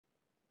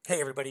Hey,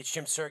 everybody, it's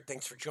Jim Sirk.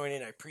 Thanks for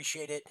joining. I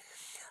appreciate it.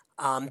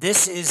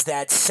 This is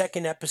that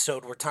second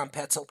episode where Tom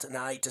Petzelt and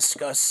I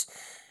discuss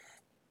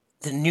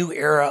the new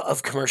era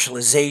of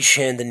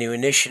commercialization, the new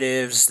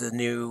initiatives, the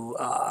new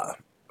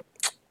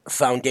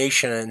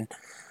foundation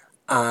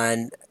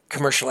on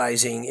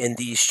commercializing in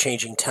these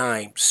changing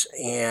times.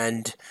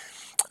 And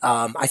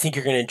I think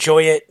you're going to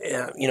enjoy it.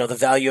 The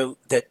value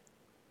that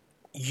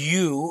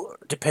you,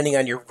 depending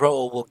on your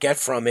role, will get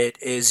from it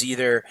is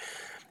either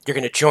you're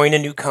going to join a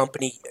new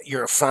company.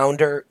 You're a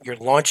founder. You're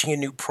launching a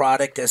new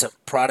product as a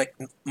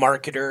product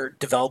marketer,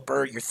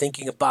 developer. You're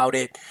thinking about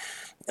it.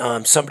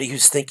 Somebody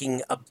who's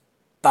thinking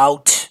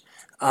about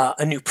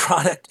a new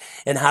product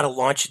and how to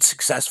launch it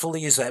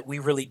successfully is that we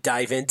really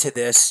dive into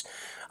this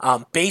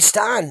based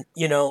on,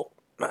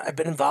 I've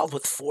been involved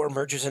with 4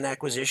 mergers and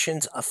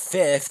acquisitions, a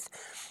fifth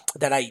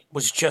that I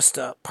was just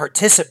a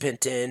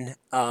participant in.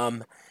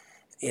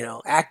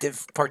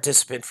 Active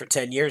participant for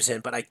 10 years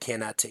in, but I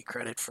cannot take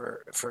credit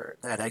for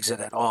that exit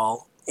at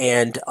all.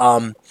 And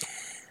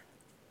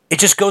it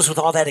just goes with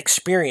all that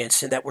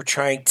experience and that we're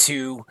trying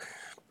to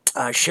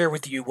share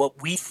with you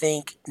what we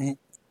think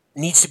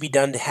needs to be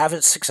done to have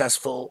a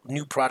successful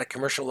new product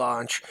commercial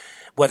launch,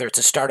 whether it's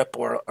a startup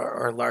or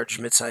a large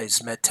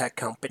mid-sized med tech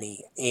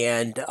company.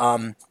 And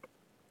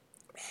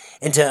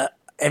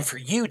for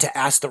you to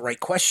ask the right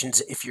questions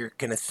if you're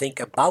going to think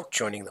about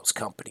joining those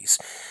companies.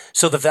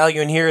 So the value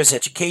in here is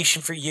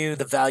education for you.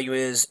 The value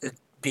is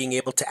being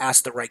able to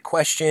ask the right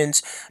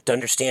questions, to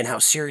understand how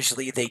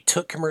seriously they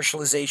took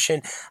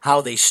commercialization, how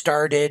they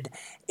started,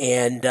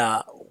 and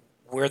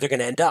where they're going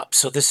to end up.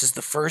 So this is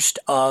the first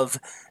of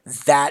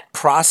that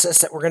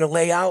process that we're going to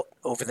lay out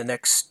over the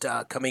next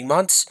coming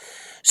months.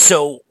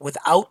 So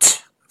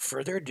without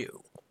further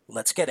ado,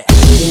 let's get at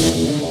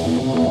it.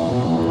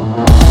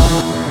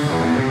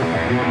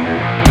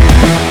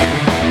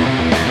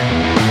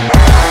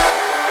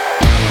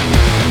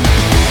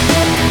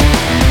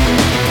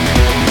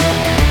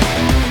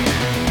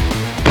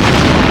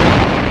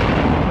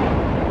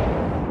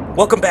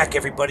 Welcome back,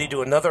 everybody,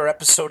 to another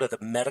episode of the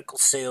Medical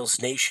Sales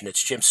Nation.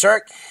 It's Jim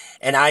Sark,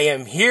 and I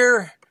am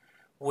here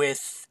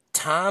with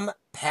Tom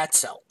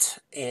Petzelt.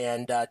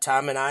 And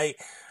Tom and I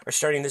are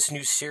starting this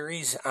new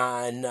series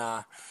on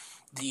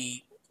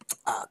the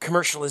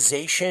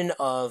commercialization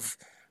of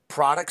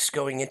products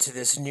going into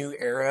this new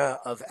era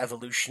of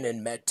evolution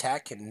in med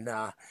tech. And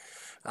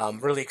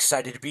I'm really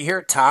excited to be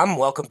here. Tom,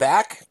 welcome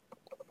back.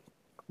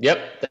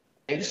 Yep.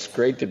 Thanks.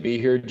 Great to be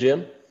here,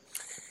 Jim.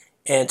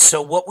 And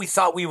so, what we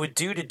thought we would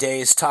do today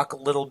is talk a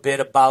little bit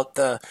about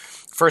the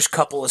first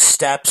couple of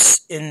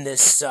steps in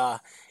this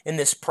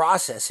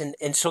process.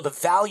 And so, the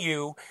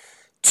value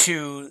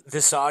to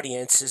this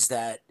audience is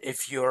that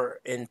if you're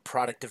in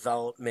product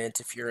development,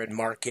 if you're in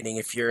marketing,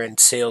 if you're in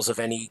sales of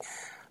any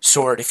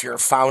sort, if you're a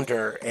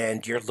founder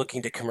and you're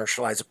looking to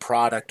commercialize a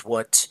product,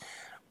 what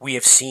we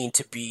have seen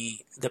to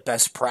be the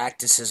best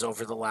practices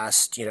over the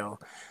last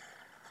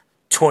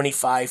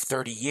 25,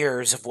 30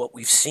 years of what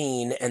we've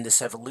seen and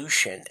this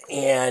evolution.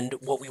 And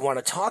what we want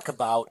to talk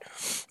about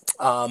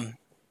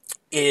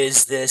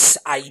is this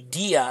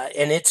idea,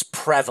 and it's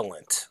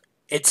prevalent.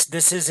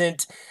 This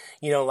isn't,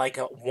 like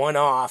a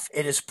one-off.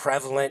 It is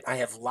prevalent. I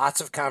have lots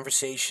of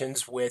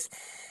conversations with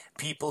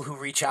people who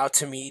reach out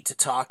to me to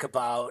talk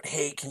about,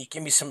 hey, can you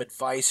give me some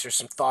advice or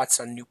some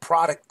thoughts on new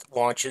product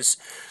launches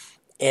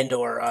and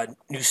or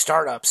new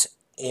startups?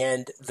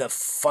 And the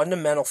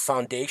fundamental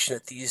foundation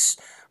that these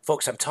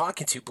folks I'm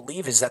talking to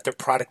believe is that their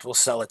product will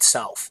sell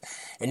itself.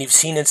 And you've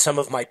seen in some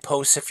of my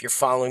posts, if you're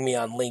following me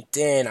on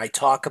LinkedIn, I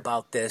talk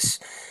about this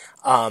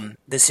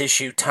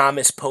issue.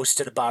 Thomas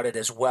posted about it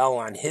as well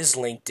on his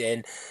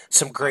LinkedIn,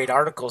 some great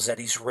articles that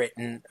he's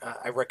written.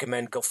 I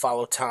recommend go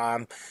follow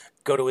Tom,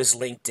 go to his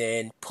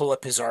LinkedIn, pull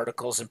up his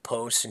articles and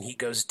posts, and he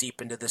goes deep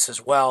into this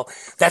as well.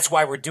 That's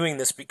why we're doing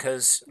this,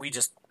 because we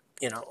just,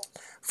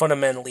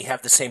 fundamentally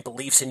have the same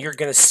beliefs, and you're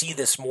going to see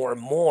this more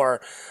and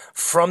more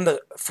from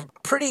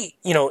pretty,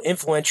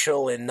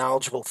 influential and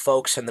knowledgeable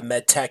folks in the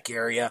med tech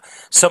area.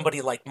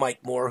 Somebody like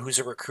Mike Moore, who's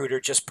a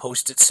recruiter, just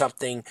posted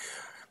something,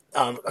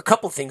 a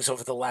couple things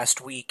over the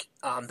last week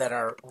that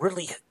are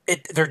really,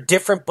 they're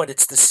different, but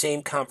it's the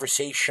same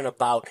conversation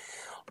about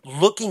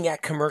looking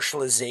at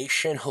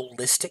commercialization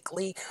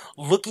holistically,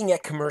 looking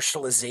at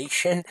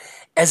commercialization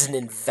as an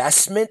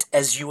investment,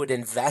 as you would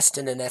invest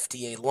in an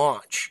FDA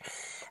launch.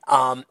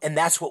 And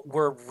that's what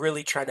we're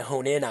really trying to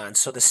hone in on.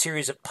 So the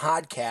series of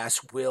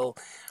podcasts will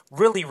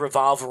really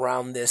revolve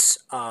around this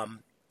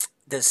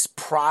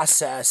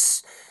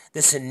process,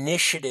 this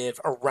initiative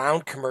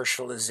around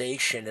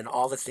commercialization and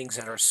all the things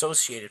that are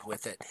associated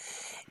with it.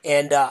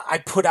 And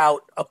I put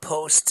out a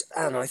post,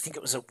 I don't know, I think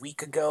it was a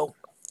week ago,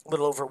 a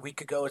little over a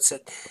week ago. It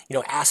said,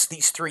 ask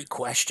these 3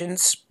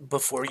 questions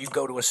before you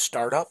go to a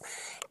startup.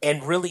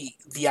 And really,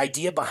 the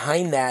idea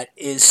behind that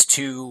is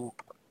to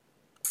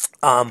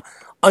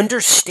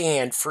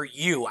understand for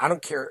you. I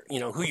don't care,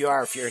 who you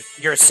are. If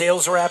you're a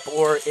sales rep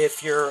or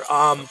if you're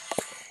a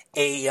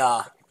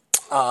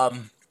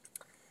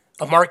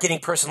a marketing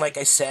person, like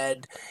I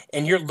said,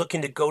 and you're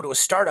looking to go to a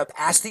startup,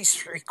 ask these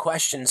 3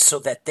 questions so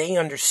that they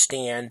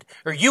understand,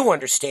 or you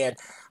understand,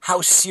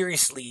 how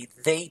seriously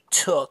they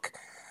took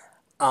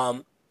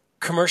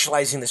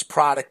commercializing this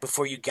product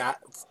before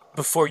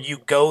you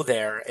go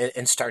there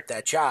and start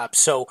that job.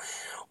 So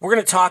we're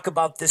going to talk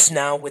about this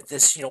now with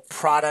this,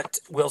 product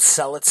will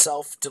sell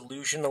itself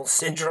delusional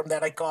syndrome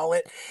that I call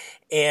it.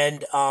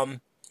 And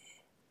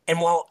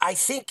while I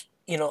think,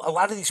 a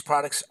lot of these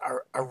products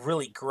are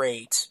really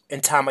great,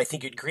 and Tom, I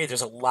think you'd agree,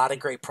 there's a lot of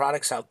great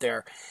products out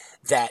there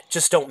that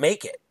just don't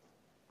make it.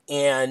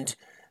 And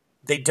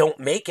they don't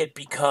make it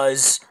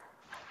because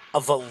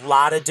of a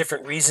lot of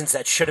different reasons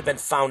that should have been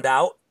found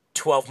out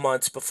 12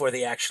 months before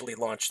they actually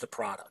launched the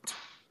product.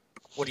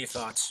 What are your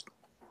thoughts?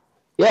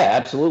 Yeah,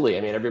 absolutely.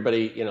 I mean,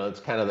 everybody,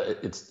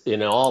 it's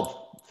in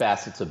all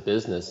facets of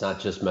business, not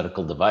just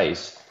medical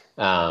device.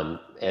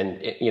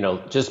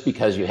 Just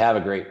because you have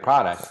a great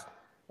product,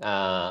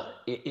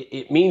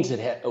 it means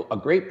a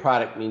great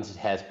product means it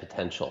has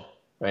potential,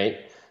 right?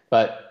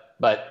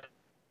 But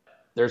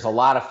there's a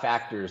lot of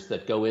factors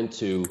that go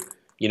into,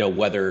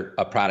 whether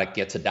a product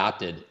gets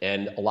adopted,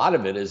 and a lot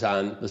of it is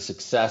on the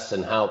success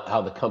and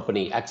how the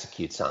company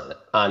executes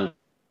on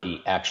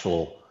the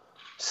actual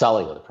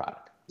selling of the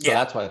product. So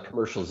that's why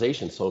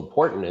commercialization is so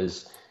important.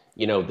 Is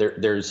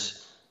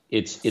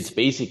it's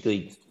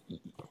basically,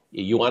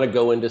 you want to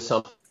go into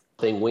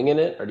something winging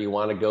it, or do you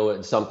want to go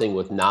into something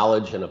with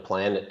knowledge and a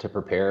plan to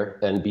prepare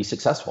and be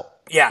successful?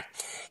 Yeah,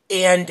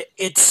 and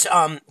it's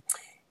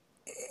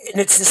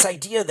this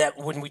idea that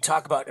when we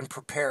talk about and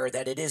prepare,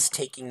 that it is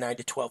taking 9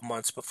 to 12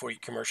 months before you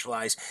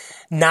commercialize,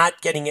 not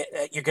getting it.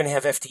 You're going to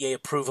have FDA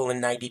approval in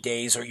 90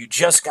 days, or you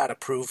just got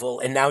approval,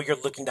 and now you're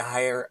looking to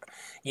hire,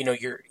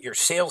 your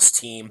sales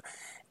team,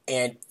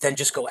 and then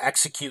just go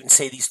execute and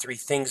say these 3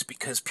 things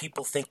because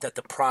people think that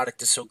the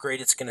product is so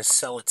great it's going to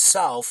sell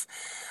itself.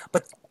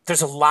 But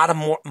there's a lot of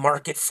more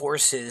market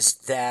forces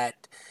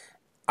that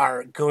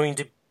are going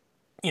to,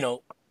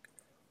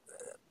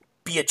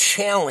 be a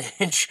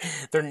challenge.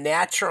 They're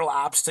natural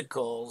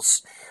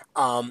obstacles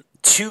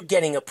to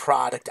getting a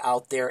product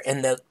out there,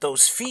 and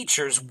those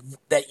features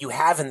that you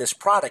have in this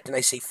product. And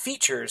I say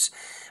features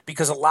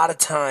because a lot of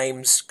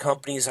times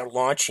companies are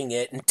launching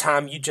it. And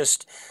Tom, you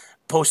just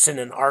posted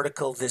an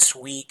article this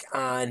week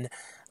on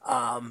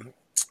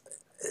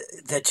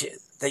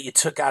that you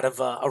took out of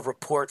a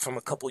report from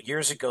a couple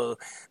years ago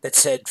that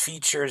said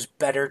features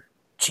better,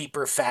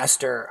 cheaper,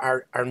 faster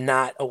are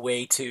not a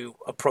way to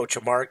approach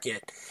a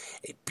market.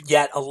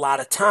 Yet a lot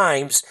of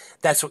times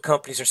that's what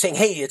companies are saying.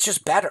 Hey, it's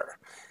just better.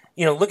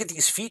 Look at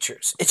these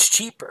features. It's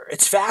cheaper.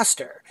 It's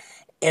faster.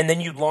 And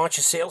then you launch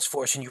a sales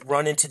force and you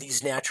run into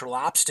these natural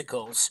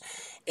obstacles.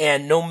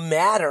 And no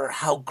matter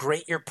how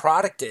great your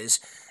product is,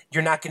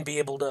 you're not going to be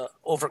able to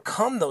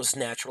overcome those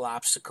natural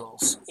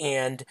obstacles.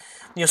 And,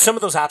 some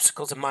of those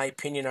obstacles, in my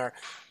opinion, are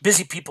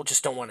busy people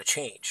just don't want to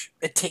change.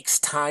 It takes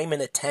time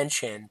and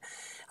attention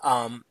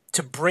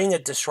to bring a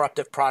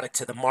disruptive product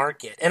to the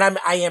market. And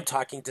I am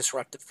talking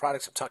disruptive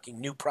products. I'm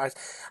talking new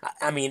products.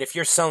 I mean, if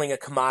you're selling a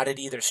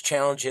commodity, there's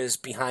challenges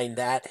behind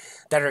that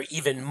are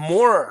even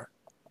more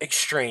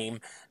extreme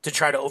to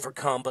try to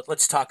overcome. But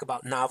let's talk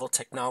about novel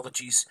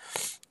technologies,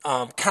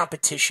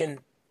 competition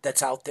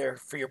that's out there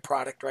for your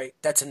product, right?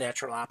 That's a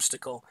natural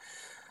obstacle.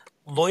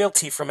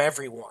 Loyalty from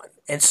everyone.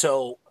 And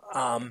so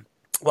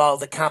while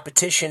the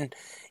competition,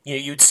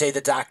 you'd say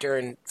the doctor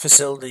and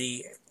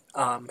facility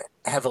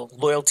have a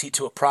loyalty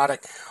to a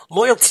product.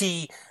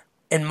 Loyalty,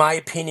 in my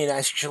opinion,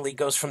 actually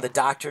goes from the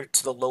doctor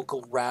to the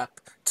local rep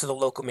to the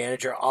local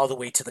manager all the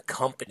way to the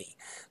company.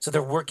 So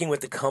they're working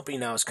with the company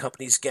now as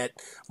companies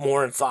get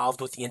more involved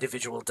with the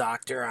individual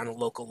doctor on a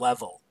local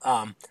level.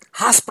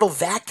 Hospital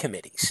VAC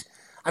committees.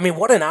 I mean,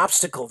 what an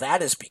obstacle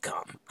that has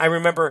become. I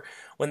remember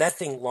when that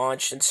thing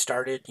launched and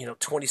started,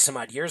 20 some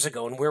odd years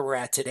ago, and where we're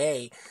at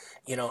today,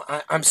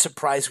 I'm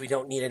surprised we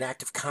don't need an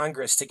act of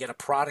Congress to get a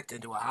product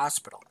into a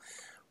hospital.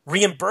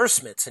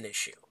 Reimbursement's an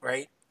issue,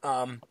 right?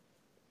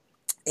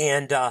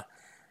 And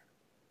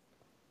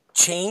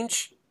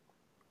change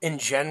in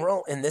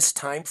general in this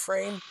time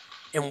frame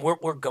and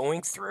what we're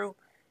going through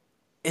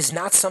is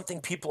not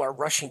something people are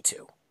rushing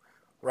to,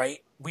 right?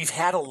 We've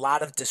had a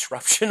lot of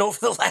disruption over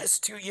the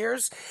last 2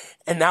 years,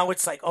 and now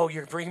it's like, oh,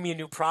 you're bringing me a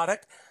new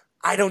product?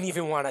 I don't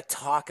even want to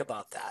talk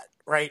about that,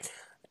 right?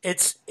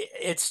 It's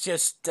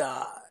just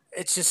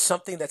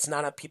something that's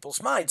not on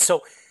people's minds.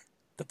 So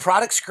the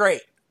product's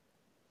great,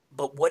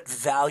 but what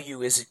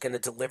value is it going to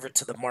deliver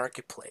to the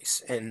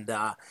marketplace? And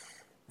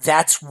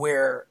that's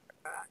where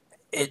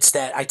it's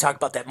that I talk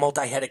about that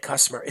multi-headed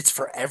customer. It's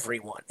for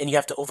everyone, and you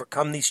have to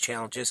overcome these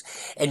challenges.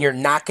 And you're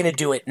not going to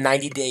do it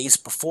 90 days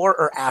before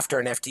or after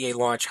an FDA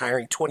launch,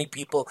 hiring 20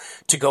 people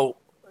to go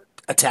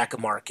attack a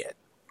market.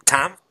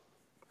 Tom?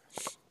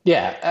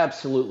 Yeah,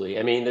 absolutely.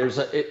 I mean, there's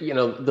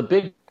the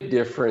big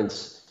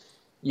difference.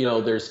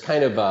 There's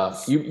kind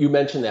of you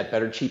mentioned that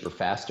better, cheaper,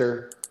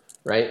 faster,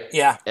 right?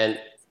 Yeah. And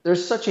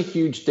there's such a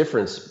huge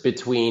difference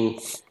between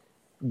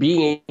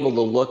being able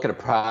to look at a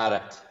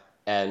product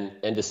and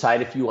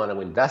decide if you want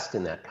to invest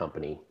in that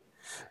company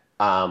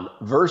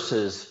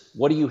versus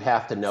what do you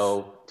have to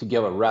know to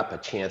give a rep a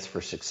chance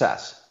for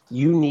success?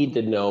 You need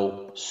to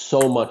know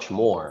so much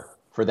more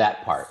for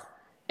that part.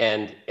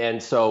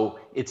 And so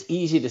it's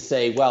easy to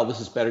say, well,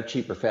 this is better,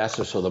 cheaper,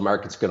 faster, so the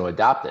market's going to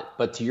adopt it.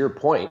 But to your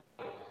point,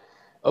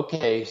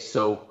 okay,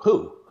 so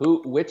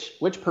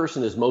which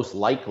person is most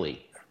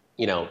likely,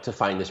 to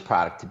find this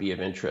product to be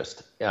of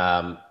interest?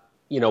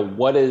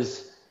 What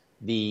is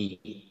the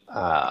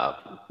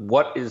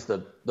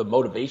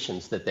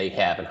motivations that they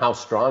have, and how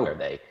strong are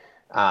they?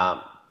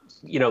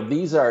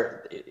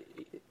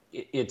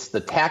 It's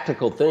the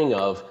tactical thing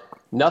of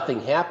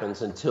nothing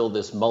happens until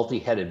this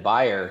multi-headed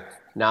buyer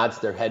nods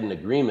their head in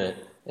agreement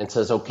and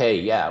says, okay,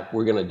 yeah,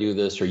 we're going to do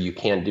this, or you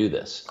can do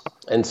this.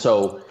 And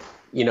so,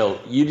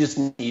 you just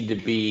need to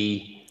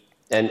be,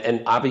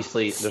 and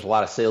obviously there's a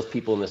lot of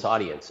salespeople in this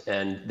audience,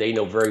 and they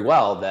know very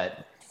well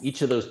that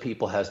each of those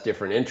people has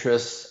different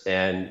interests,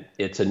 and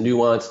it's a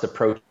nuanced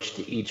approach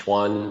to each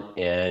one.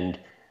 And,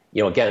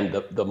 again,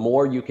 the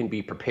more you can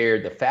be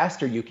prepared, the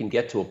faster you can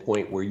get to a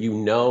point where you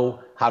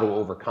know how to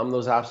overcome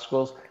those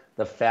obstacles,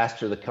 the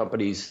faster the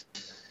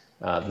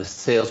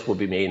sales will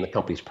be made and the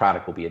company's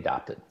product will be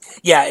adopted.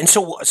 Yeah. And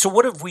so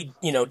what have we,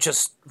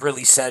 just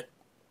really said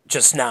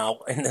just now,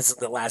 and this is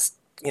the last,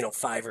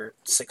 5 or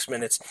 6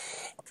 minutes,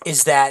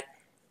 is that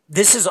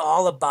this is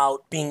all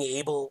about being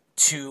able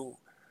to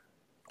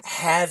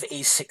have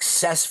a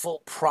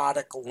successful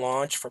product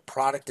launch for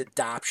product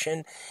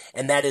adoption,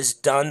 and that is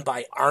done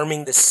by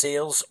arming the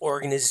sales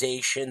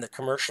organization, the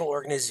commercial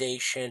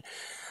organization,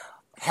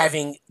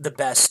 having the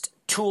best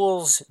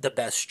tools, the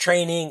best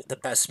training, the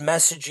best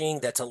messaging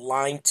that's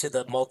aligned to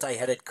the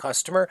multi-headed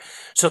customer,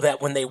 so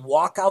that when they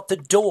walk out the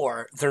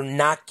door, they're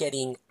not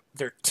getting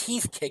their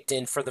teeth kicked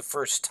in for the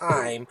first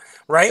time,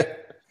 right?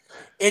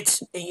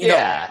 It's,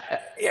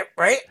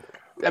 right?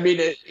 I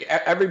mean,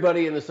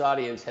 everybody in this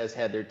audience has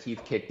had their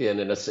teeth kicked in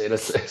a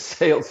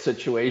sales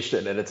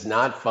situation, and it's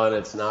not fun.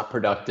 It's not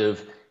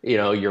productive.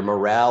 Your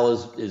morale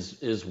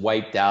is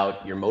wiped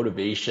out. Your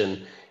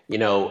motivation,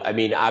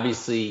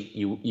 obviously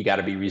you got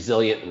to be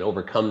resilient and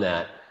overcome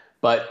that.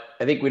 But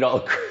I think we'd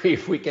all agree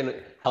if we can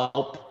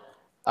help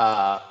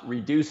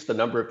reduce the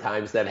number of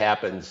times that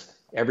happens,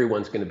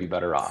 everyone's going to be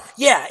better off.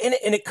 Yeah,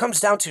 and it comes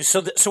down to,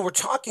 so we're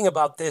talking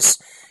about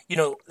this,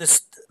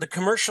 the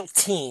commercial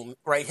team,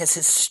 right, has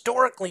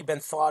historically been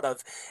thought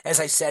of, as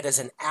I said, as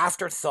an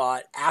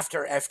afterthought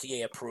after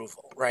FDA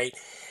approval, right?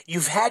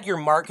 You've had your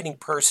marketing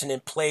person in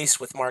place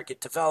with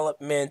market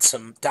development,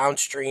 some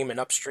downstream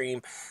and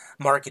upstream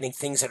marketing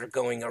things that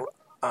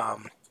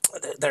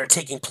are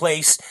taking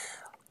place,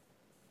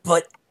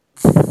 but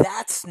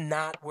that's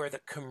not where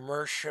the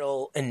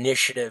commercial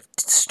initiative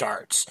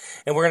starts.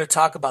 And we're going to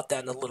talk about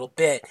that in a little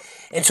bit.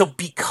 And so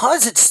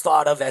because it's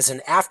thought of as an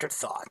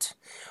afterthought,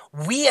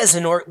 we as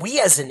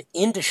an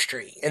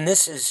industry, and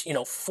this is,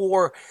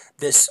 for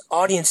this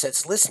audience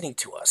that's listening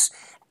to us,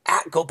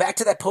 go back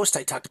to that post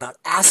I talked about,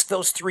 ask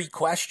those 3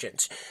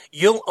 questions.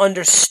 You'll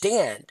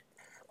understand.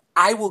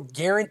 I will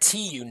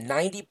guarantee you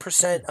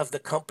 90% of the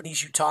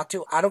companies you talk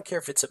to, I don't care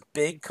if it's a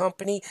big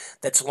company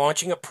that's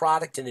launching a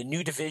product in a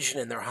new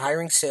division and they're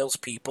hiring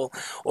salespeople,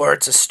 or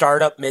it's a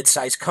startup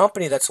mid-sized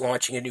company that's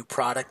launching a new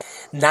product,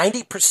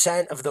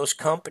 90% of those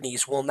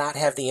companies will not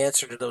have the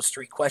answer to those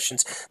 3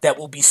 questions that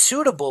will be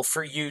suitable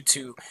for you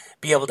to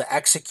be able to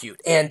execute.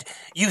 And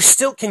you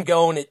still can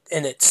go and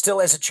it still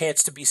has a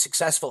chance to be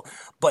successful,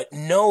 but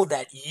know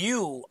that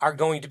you are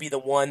going to be the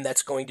one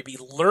that's going to be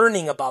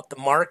learning about the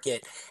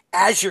market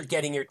as you're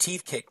getting your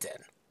teeth kicked in,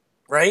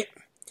 right?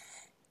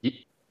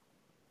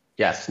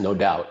 Yes, no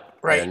doubt.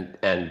 Right.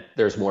 And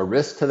there's more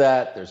risk to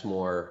that. There's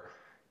more,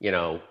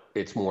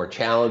 it's more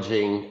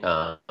challenging.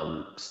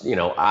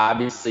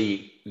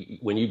 Obviously,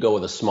 when you go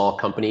with a small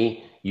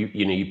company,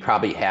 you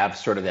probably have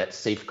sort of that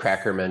safe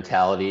cracker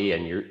mentality,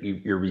 and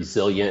you're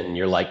resilient, and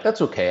you're like,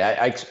 that's okay.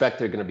 I expect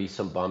there are going to be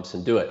some bumps,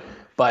 and do it.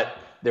 But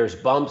there's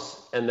bumps,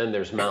 and then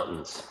there's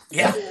mountains.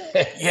 Yeah.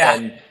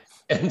 Yeah.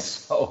 and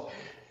so,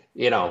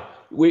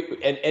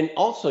 and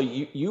also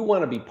you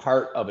want to be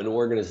part of an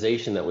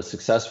organization that was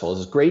successful.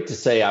 It's great to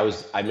say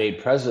I made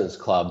President's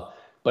Club,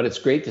 but it's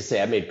great to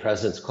say I made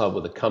President's Club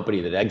with a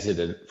company that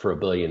exited for $1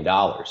 billion.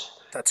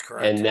 That's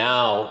correct. And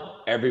now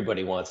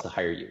everybody wants to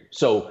hire you.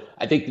 So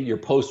I think that your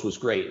post was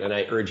great, and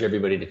I urge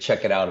everybody to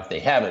check it out if they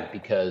haven't,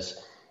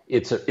 because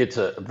it's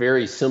a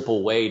very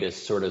simple way to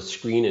sort of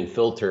screen and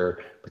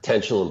filter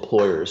potential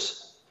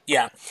employers.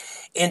 Yeah.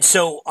 And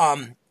so,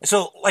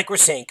 like we're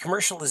saying,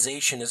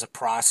 commercialization is a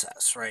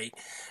process, right?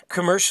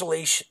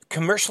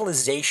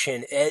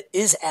 Commercialization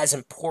is as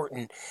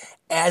important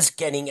as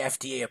getting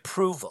FDA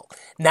approval.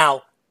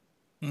 Now,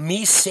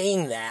 me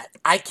saying that,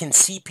 I can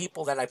see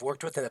people that I've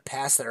worked with in the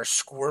past that are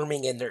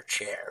squirming in their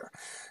chair,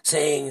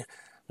 saying,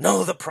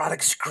 no, the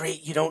product's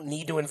great. You don't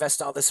need to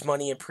invest all this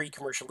money in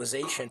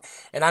pre-commercialization.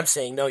 And I'm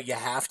saying, no, you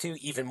have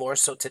to, even more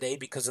so today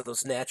because of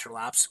those natural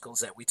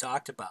obstacles that we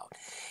talked about.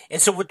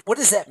 And so what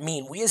does that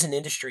mean? We as an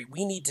industry,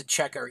 we need to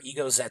check our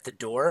egos at the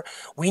door.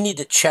 We need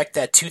to check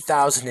that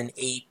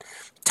 2008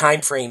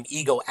 time frame,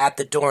 ego at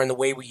the door, and the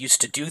way we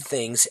used to do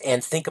things,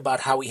 and think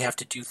about how we have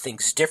to do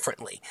things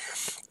differently.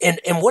 And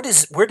where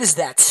does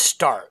that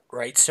start,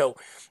 right? So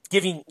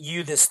giving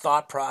you this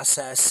thought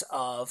process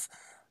of,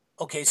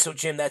 okay, so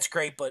Jim, that's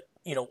great, but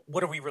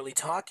what are we really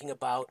talking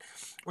about?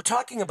 We're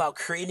talking about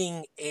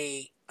creating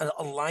an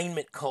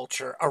alignment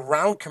culture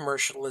around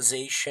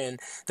commercialization,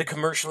 the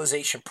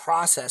commercialization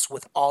process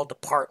with all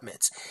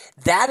departments.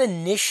 That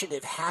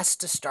initiative has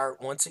to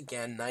start, once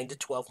again, 9 to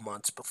 12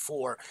 months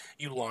before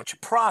you launch a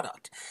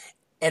product.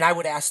 And I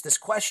would ask this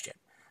question: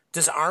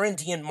 does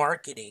R&D and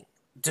marketing,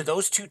 do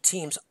those two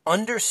teams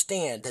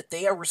understand that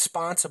they are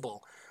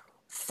responsible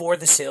for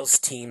the sales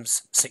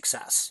team's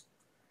success?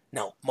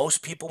 Now,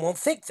 most people won't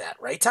think that,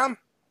 right, Tom?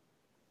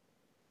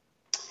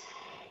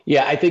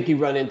 Yeah, I think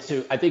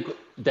I think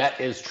that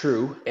is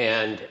true,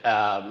 and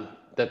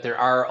that there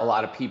are a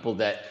lot of people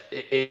that,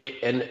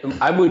 and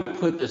I would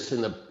put this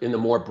in the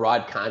more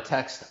broad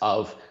context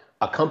of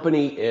a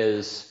company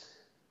is,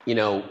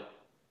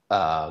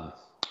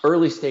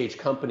 early stage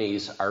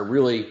companies are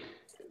really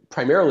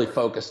primarily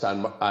focused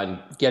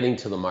on getting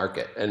to the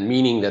market, and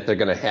meaning that they're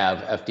going to have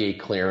FDA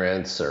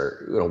clearance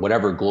or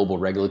whatever global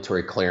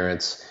regulatory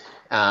clearance,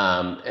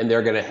 and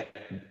they're going to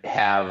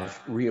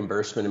have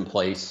reimbursement in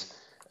place.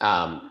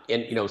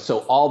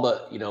 So all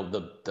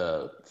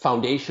the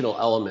foundational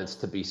elements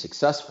to be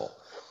successful,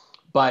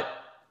 but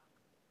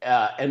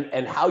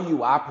and how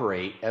you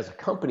operate as a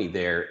company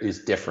there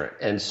is different,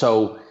 and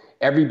so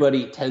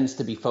everybody tends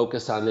to be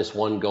focused on this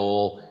one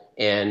goal,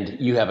 and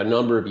you have a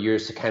number of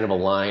years to kind of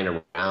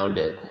align around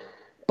it.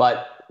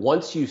 But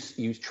once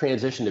you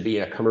transition to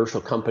being a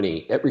commercial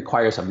company, it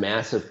requires a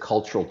massive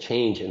cultural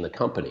change in the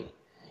company,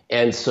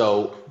 and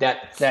so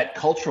that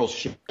cultural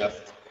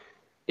shift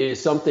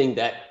is something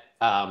that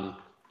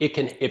it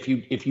can, if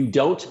you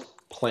don't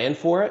plan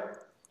for it,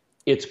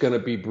 it's going to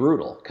be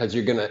brutal, because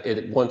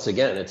once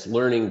again, it's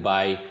learning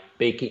by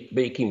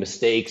making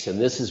mistakes.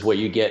 And this is where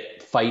you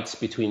get fights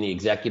between the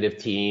executive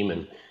team,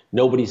 and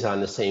nobody's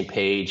on the same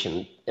page,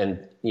 and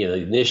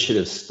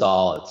initiatives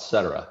stall, et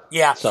cetera.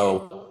 Yeah.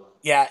 So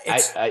yeah,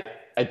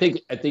 I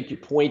think your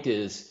point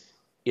is,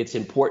 it's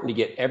important to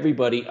get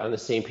everybody on the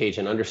same page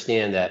and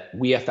understand that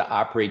we have to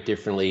operate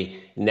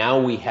differently. Now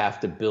we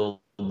have to build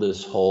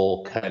this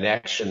whole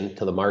connection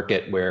to the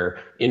market where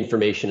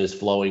information is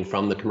flowing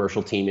from the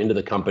commercial team into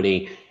the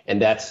company,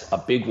 and that's a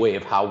big way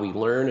of how we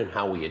learn and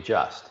how we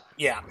adjust.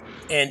 Yeah,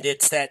 and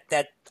it's that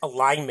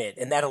alignment,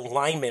 and that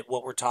alignment,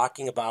 what we're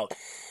talking about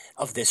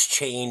of this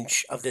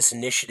change, of this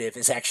initiative,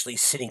 is actually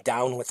sitting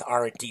down with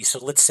R&D.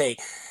 So let's say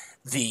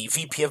the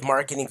VP of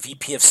marketing,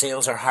 VP of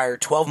sales are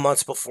hired 12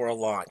 months before a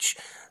launch.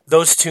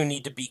 Those two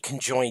need to be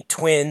conjoined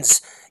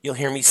twins. You'll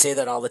hear me say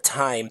that all the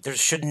time. There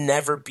should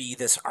never be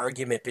this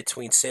argument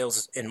between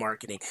sales and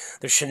marketing.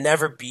 There should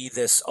never be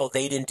this, oh,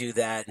 they didn't do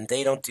that, and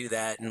they don't do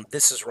that, and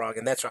this is wrong,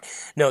 and that's wrong.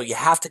 No, you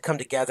have to come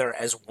together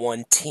as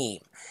one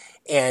team.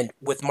 And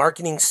with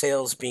marketing,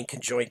 sales being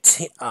conjoined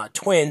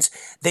twins,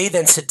 they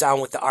then sit down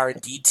with the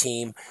R&D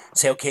team,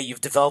 say, okay,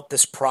 you've developed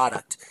this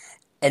product,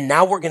 and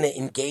now we're going to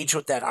engage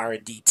with that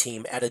R&D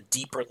team at a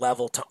deeper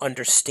level to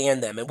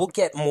understand them. And we'll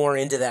get more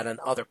into that on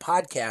other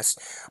podcasts,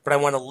 but I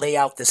want to lay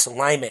out this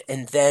alignment.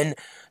 And then,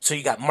 so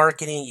you got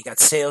marketing, you got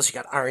sales, you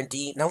got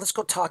R&D. Now let's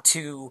go talk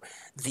to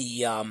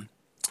the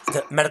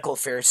medical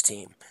affairs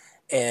team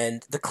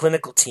and the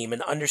clinical team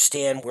and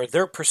understand where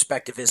their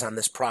perspective is on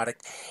this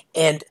product.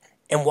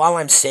 And while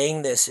I'm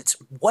saying this, it's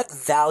what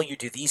value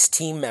do these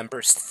team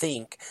members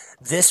think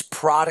this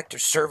product or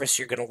service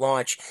you're going to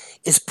launch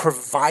is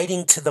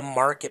providing to the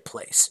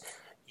marketplace?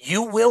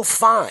 You will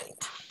find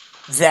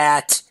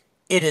that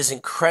it is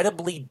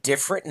incredibly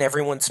different in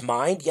everyone's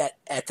mind, yet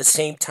at the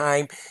same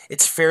time,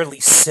 it's fairly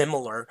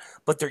similar,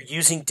 but they're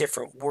using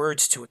different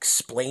words to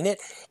explain it.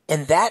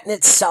 And that in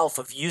itself,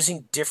 of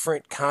using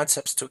different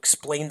concepts to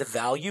explain the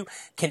value,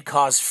 can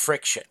cause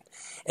friction.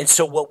 And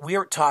so what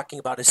we're talking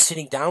about is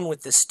sitting down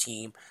with this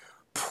team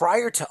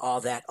prior to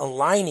all that,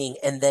 aligning,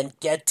 and then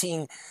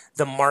getting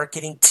the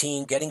marketing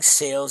team, getting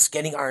sales,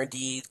 getting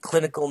R&D,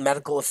 clinical,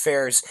 medical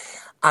affairs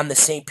on the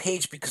same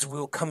page, because we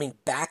will coming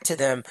back to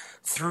them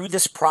through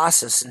this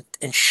process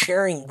and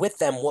sharing with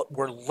them what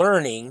we're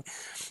learning.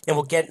 And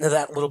we'll get into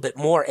that a little bit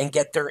more and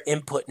get their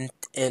input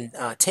and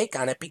take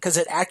on it, because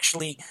it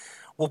actually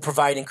will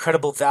provide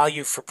incredible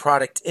value for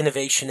product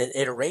innovation and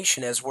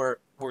iteration as we're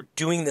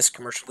doing this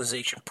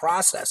commercialization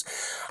process.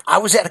 I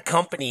was at a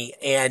company,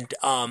 and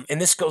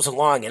this goes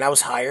along, and I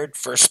was hired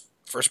first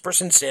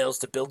person sales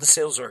to build the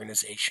sales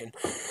organization,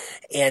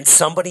 and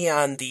somebody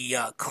on the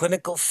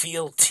clinical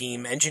field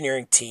team,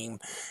 engineering team,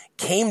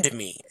 came to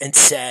me and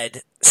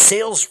said,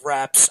 sales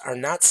reps are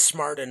not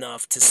smart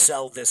enough to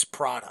sell this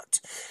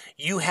product.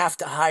 You have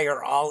to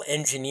hire all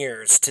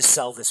engineers to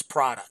sell this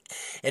product.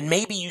 And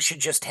maybe you should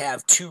just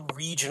have 2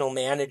 regional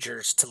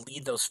managers to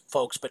lead those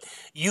folks, but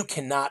you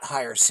cannot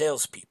hire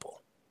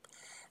salespeople.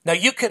 Now,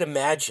 you could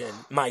imagine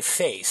my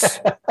face,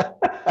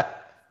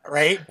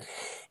 right?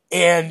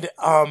 And,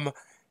 and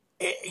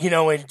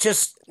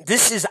just,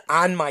 this is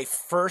on my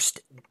first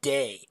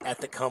day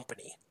at the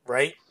company,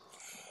 right?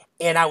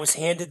 And I was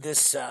handed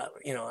this,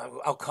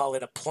 I'll call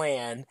it a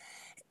plan,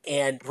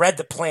 and read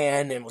the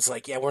plan and was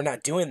like, yeah, we're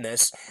not doing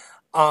this.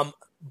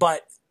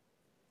 But,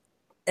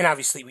 and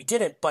obviously we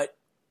didn't. But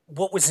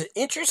what was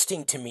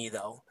interesting to me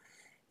though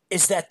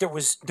is that there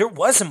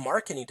was a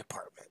marketing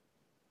department,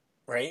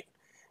 right?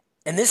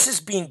 And this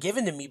is being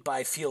given to me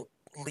by field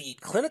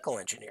lead clinical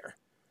engineer.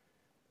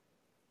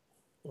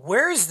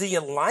 Where's the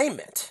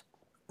alignment,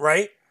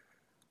 right?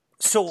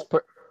 So,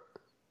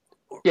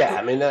 yeah,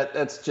 I mean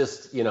that's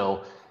just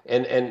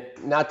and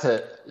not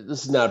to,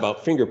 this is not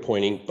about finger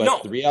pointing, but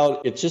no, the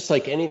reality, it's just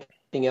like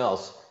anything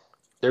else.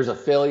 There's a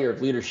failure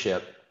of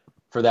leadership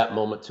for that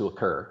moment to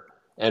occur,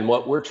 and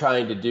what we're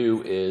trying to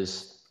do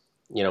is,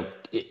 we're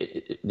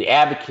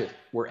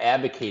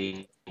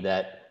advocating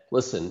that,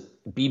 listen,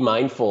 be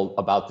mindful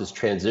about this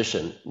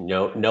transition.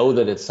 Know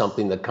that it's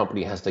something the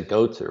company has to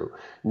go through.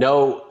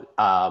 Know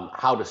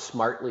how to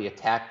smartly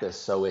attack this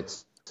so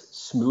it's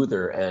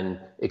smoother and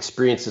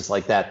experiences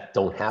like that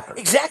don't happen.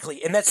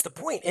 Exactly, and that's the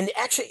point. And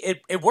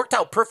actually, it worked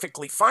out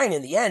perfectly fine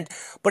in the end,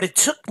 but it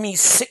took me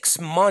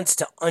 6 months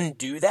to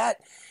undo that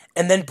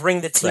and then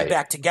bring the team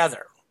back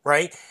together,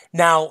 right?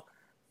 Now,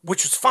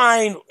 which was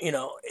fine,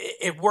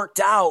 it worked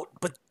out,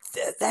 but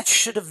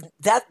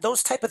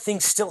those type of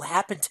things still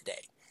happen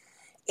today.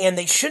 And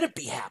they shouldn't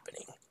be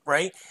happening,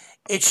 right?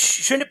 It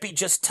shouldn't be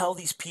just tell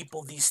these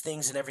people these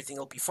things and everything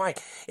will be fine.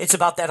 It's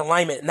about that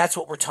alignment, and that's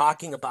what we're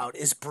talking about,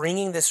 is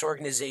bringing this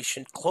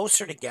organization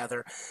closer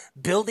together,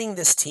 building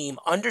this team,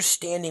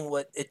 understanding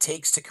what it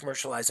takes to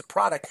commercialize a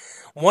product.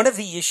 One of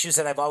the issues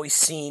that I've always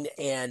seen,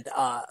 and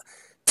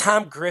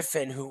Tom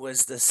Griffin, who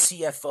was the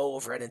CFO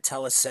over at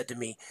Intellis, said to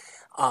me,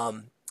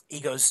 he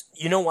goes,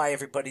 you know why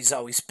everybody's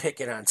always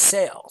picking on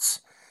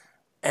sales?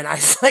 And I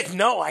was like,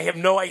 no, I have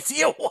no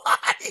idea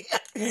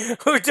why.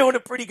 We're doing a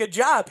pretty good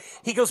job.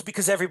 He goes,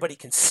 because everybody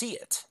can see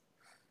it,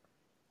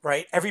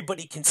 right?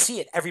 Everybody can see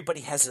it. Everybody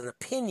has an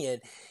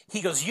opinion.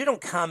 He goes, you don't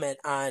comment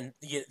on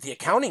the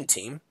accounting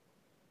team.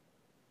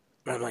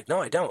 And I'm like,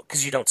 no, I don't,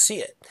 because you don't see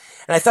it.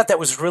 And I thought that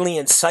was really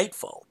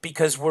insightful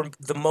because we're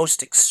the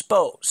most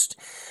exposed.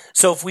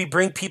 So if we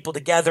bring people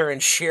together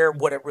and share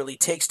what it really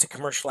takes to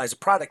commercialize a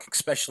product,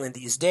 especially in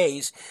these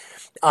days,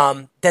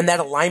 then that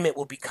alignment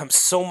will become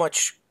so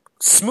much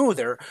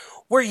smoother,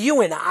 where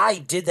you and I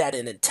did that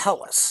in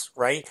Intellis,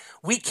 right?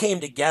 We came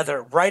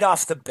together right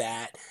off the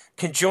bat,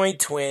 conjoined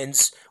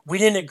twins. We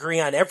didn't agree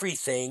on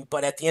everything,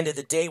 but at the end of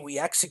the day, we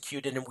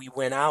executed and we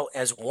went out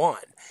as one.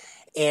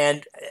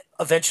 And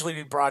eventually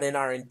we brought in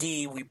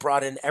R&D, we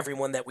brought in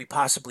everyone that we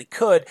possibly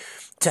could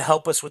to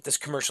help us with this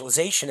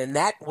commercialization. And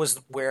that was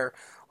where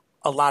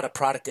a lot of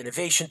product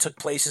innovation took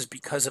place, is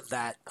because of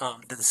that,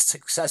 the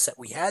success that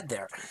we had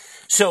there.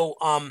 So,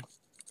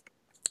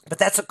 but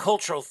that's a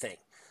cultural thing.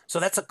 So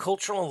that's a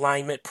cultural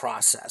alignment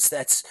process.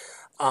 That's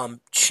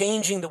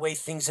changing the way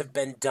things have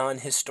been done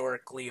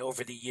historically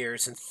over the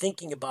years and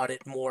thinking about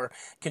it more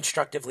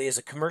constructively as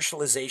a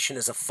commercialization,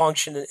 as a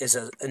function, as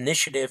an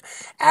initiative,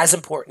 as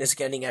important as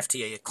getting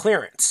FDA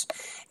clearance.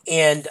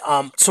 And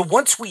so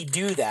once we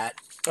do that,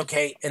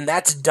 okay, and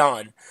that's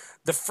done,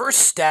 the first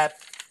step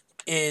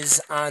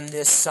is on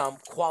this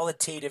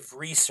qualitative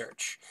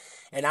research.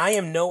 And I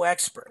am no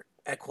expert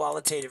at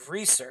qualitative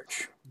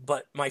research,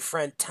 but my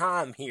friend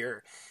Tom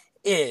here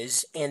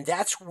is, and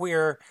that's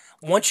where,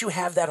 once you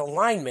have that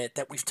alignment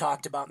that we've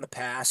talked about in the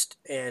past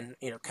and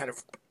kind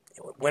of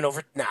went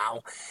over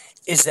now,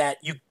 is that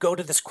you go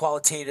to this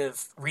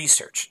qualitative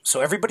research.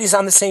 So everybody's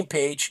on the same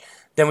page,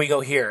 then we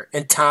go here.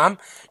 And Tom,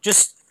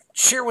 just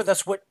share with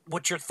us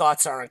what your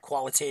thoughts are on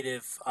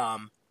qualitative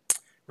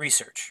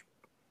research.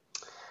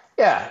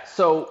 Yeah,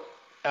 so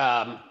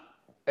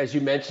as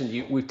you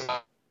mentioned, we've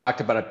talked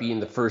about it being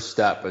the first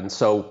step, and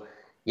so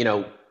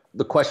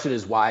the question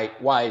is why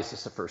is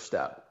this the first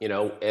step?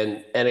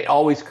 And it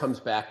always comes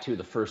back to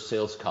the first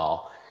sales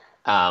call.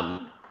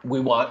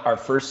 We want our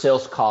first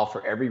sales call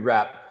for every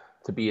rep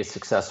to be as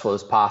successful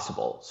as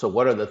possible. So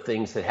what are the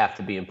things that have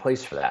to be in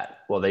place for that?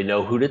 Well, they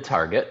know who to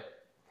target.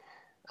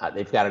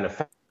 They've got an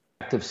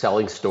effective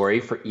selling story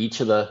for each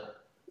of the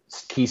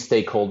key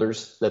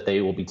stakeholders that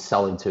they will be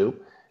selling to.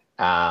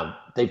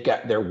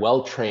 They're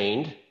well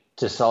trained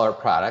to sell our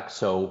product,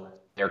 so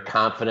they're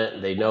confident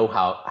and they know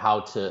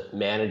how to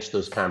manage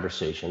those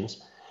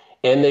conversations,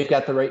 and they've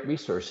got the right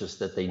resources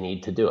that they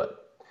need to do it.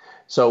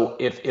 So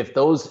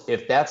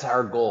if that's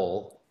our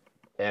goal,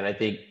 and I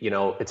think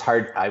it's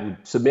hard, I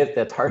would submit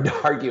that's hard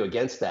to argue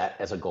against that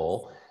as a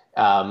goal,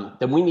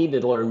 then we need to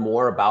learn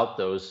more about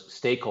those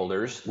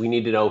stakeholders. We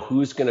need to know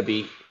who's going to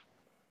be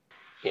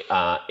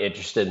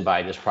interested in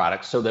buying this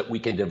product so that we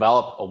can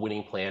develop a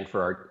winning plan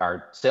for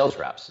our sales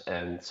reps.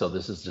 And so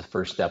this is the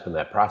first step in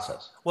that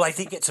process. Well, I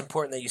think it's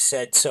important that you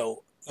said,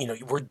 so,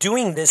 we're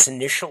doing this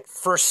initial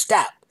first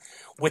step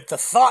with the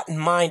thought in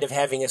mind of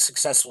having a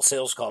successful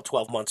sales call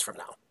 12 months from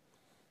now.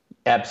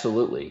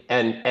 Absolutely.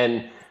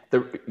 And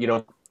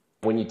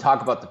when you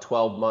talk about the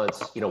 12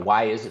 months,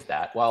 why is it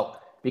that?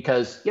 Well,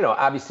 because,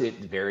 obviously it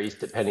varies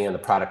depending on the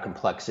product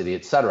complexity,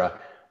 et cetera.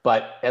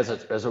 But as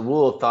a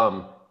rule of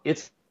thumb,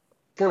 it's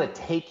going to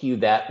take you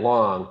that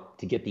long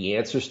to get the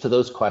answers to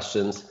those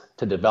questions,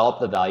 to develop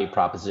the value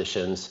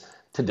propositions,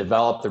 to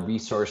develop the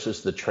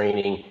resources, the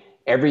training,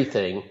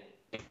 everything,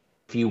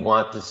 if you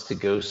want this to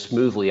go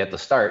smoothly at the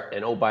start.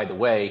 And oh, by the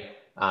way,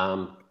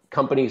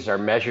 companies are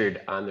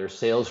measured on their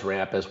sales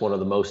ramp as one of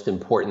the most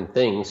important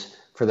things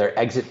for their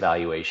exit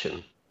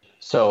valuation.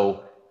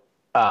 So,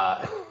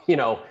 you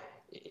know,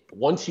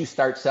 once you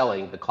start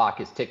selling, the clock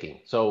is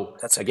ticking. So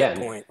That's a again,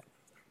 good point.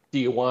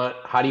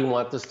 how do you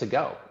want this to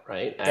go?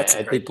 Right. That's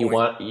I think you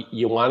want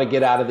to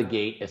get out of the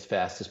gate as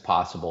fast as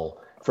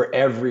possible for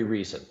every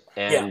reason.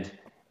 And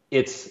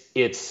it's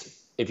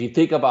if you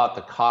think about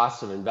the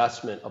cost of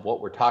investment of what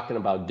we're talking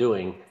about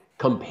doing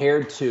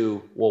compared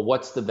to, well,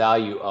 what's the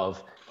value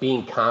of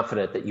being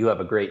confident that you have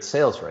a great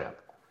sales ramp?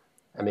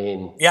 I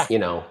mean, you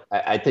know,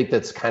 I think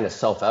that's kind of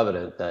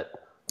self-evident that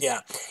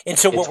and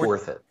so it's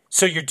worth it.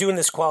 So you're doing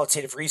this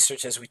qualitative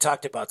research, as we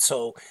talked about.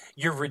 So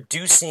you're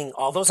reducing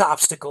all those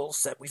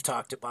obstacles that we've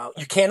talked about.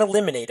 You can't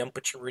eliminate them,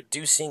 but you're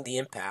reducing the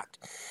impact.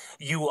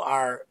 You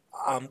are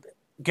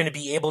going to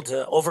be able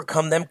to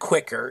overcome them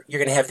quicker. You're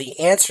going to have the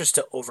answers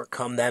to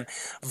overcome them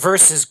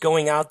versus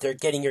going out there,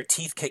 getting your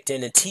teeth kicked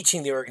in and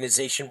teaching the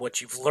organization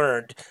what you've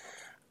learned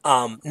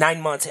 9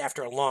 months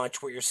after a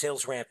launch where your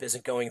sales ramp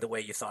isn't going the way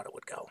you thought it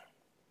would go.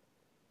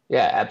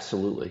 Yeah,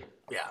 absolutely.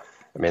 Yeah.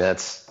 I mean,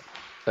 that's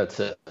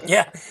it.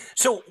 Yeah.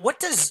 So what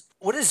does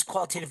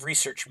qualitative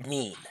research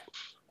mean?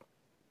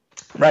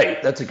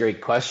 Right. That's a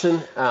great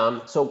question.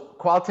 So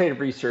qualitative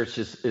research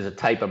is a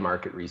type of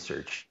market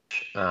research.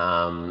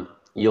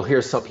 You'll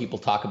hear some people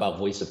talk about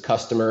voice of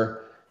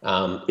customer.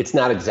 It's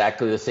not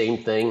exactly the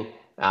same thing,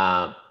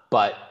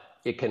 but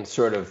it can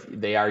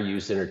they are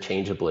used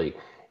interchangeably.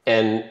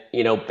 And,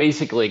 you know,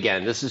 basically,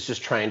 again, this is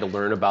just trying to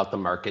learn about the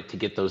market to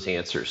get those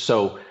answers.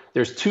 So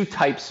there's two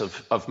types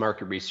of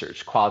market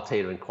research,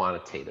 qualitative and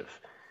quantitative.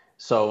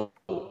 So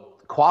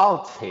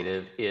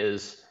qualitative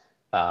is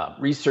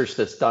research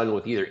that's done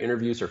with either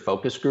interviews or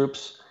focus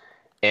groups.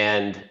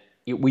 And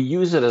we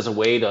use it as a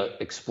way to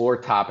explore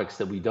topics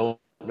that we don't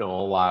know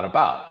a lot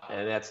about.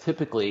 And that's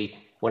typically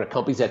when a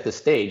company's at this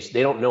stage,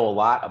 they don't know a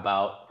lot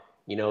about,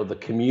 you know, the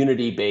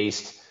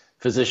community-based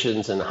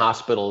physicians and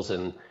hospitals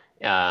and,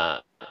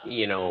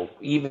 you know,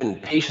 even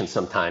patients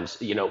sometimes,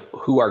 you know,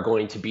 who are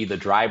going to be the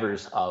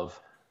drivers of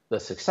the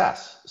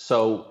success.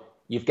 So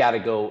you've got to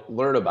go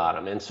learn about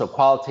them. And so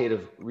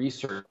qualitative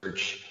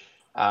research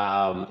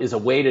is a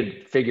way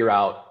to figure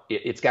out,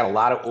 it's got a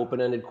lot of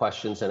open-ended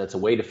questions, and it's a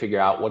way to figure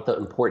out what the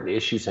important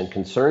issues and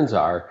concerns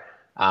are,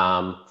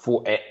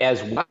 for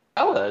as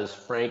well as,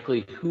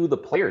 frankly, who the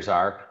players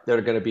are that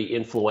are going to be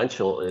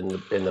influential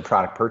in the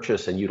product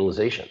purchase and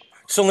utilization.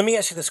 So let me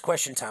ask you this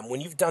question, Tom.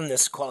 When you've done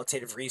this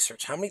qualitative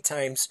research, how many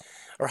times,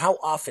 or how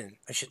often,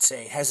 I should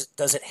say,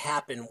 does it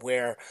happen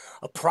where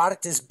a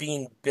product is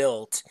being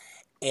built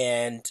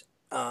and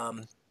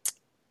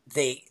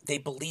they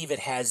believe it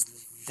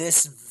has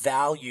this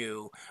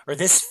value or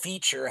this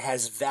feature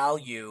has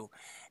value,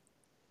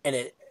 and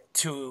it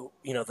to,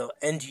 you know, the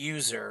end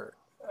user,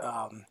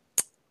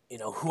 you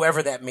know,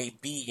 whoever that may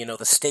be, you know,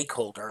 the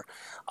stakeholder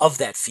of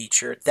that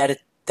feature, that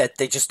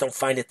they just don't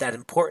find it that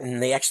important,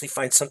 and they actually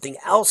find something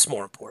else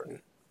more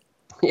important.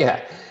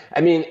 Yeah,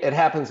 I mean, it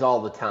happens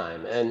all the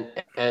time,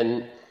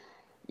 and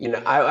you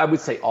know, I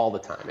would say all the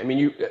time. I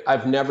mean,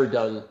 I've never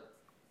done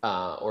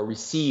or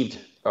received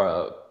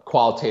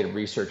qualitative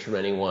research from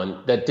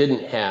anyone that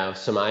didn't have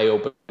some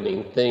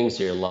eye-opening things.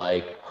 You're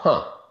like,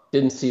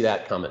 didn't see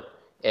that coming,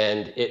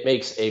 and it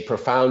makes a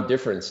profound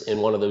difference in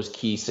one of those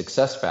key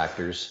success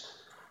factors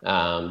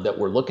that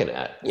we're looking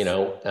at. You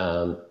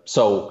know,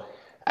 so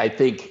I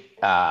think.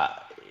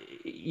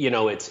 You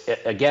know, it's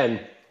again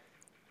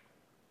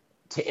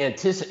to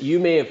anticipate. You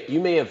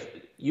may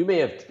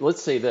have.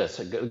 Let's say this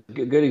a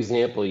good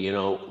example. You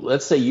know,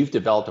 let's say you've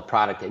developed a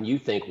product and you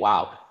think,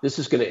 wow, this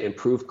is going to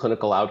improve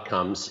clinical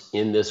outcomes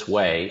in this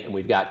way, and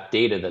we've got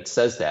data that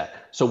says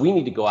that. So we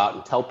need to go out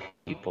and tell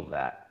people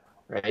that,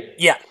 right?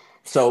 Yeah.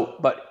 So,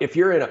 but if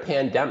you're in a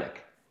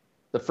pandemic,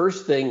 the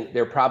first thing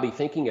they're probably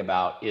thinking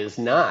about is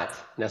not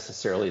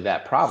necessarily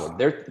that problem.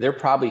 They're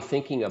probably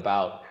thinking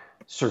about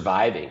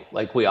surviving,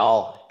 like we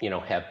all, you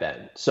know, have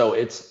been.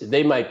 So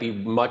they might be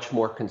much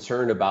more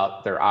concerned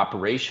about their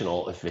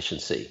operational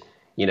efficiency.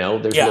 You know,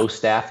 there's low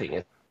staffing,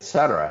 et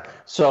cetera.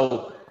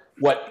 So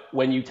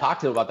when you talk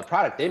to them about the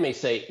product, they may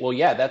say, well,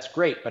 yeah, that's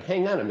great, but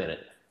hang on a minute.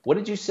 What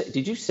did you say?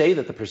 Did you say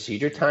that the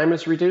procedure time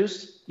is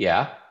reduced?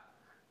 Yeah.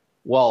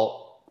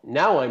 Well,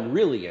 now I'm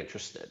really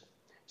interested.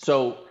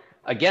 So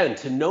again,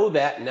 to know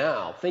that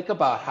now, think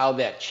about how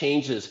that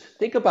changes.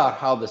 Think about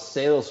how the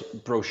sales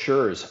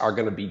brochures are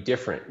going to be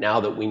different now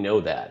that we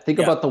know that. Think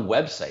about the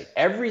website.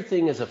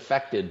 Everything is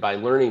affected by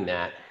learning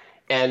that.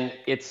 And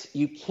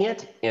you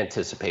can't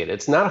anticipate it.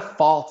 It's not a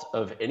fault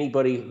of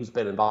anybody who's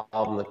been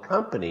involved in the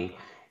company.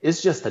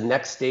 It's just the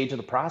next stage of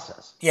the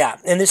process. Yeah,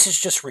 and this is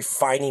just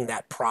refining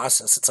that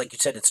process. It's like you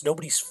said, it's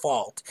nobody's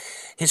fault.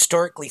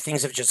 Historically,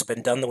 things have just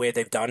been done the way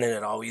they've done, and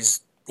it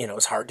always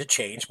is hard to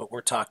change, but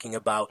we're talking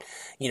about,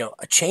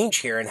 a change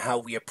here in how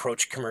we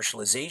approach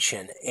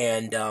commercialization.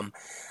 And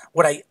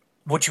what I,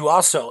 what you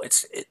also,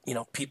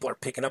 people are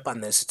picking up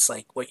on this. It's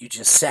like what you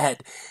just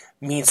said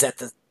means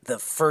that the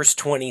first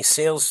 20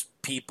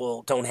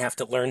 salespeople don't have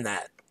to learn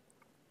that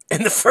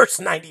in the first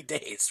 90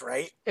 days,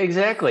 right?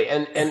 Exactly.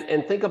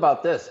 And think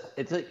about this.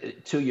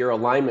 To your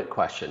alignment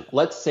question.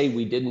 Let's say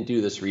we didn't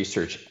do this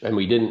research and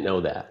we didn't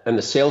know that. And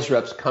the sales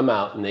reps come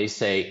out and they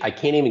say, I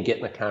can't even get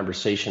in a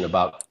conversation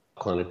about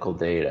clinical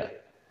data.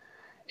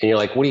 And you're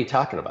like, what are you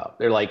talking about?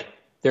 They're like,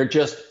 they're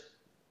just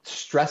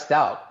stressed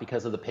out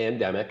because of the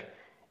pandemic.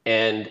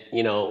 And,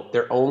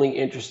 they're only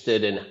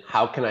interested in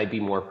how can I be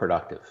more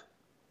productive?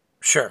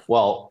 Sure.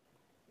 Well,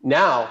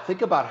 now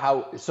think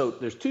about so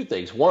there's two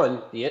things.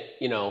 One,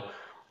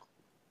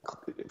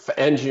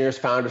 engineers,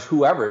 founders,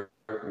 whoever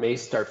may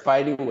start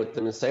fighting with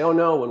them and say, oh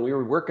no, when we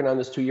were working on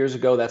this 2 years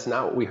ago, that's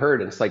not what we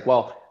heard. And it's like,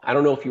 well, I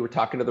don't know if you were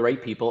talking to the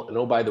right people. And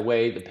oh, by the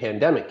way, the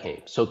pandemic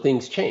came. So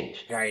things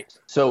change. Right.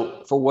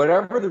 So for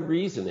whatever the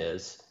reason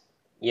is,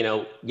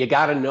 you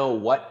got to know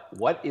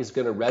what is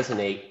going to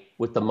resonate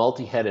with the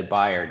multi-headed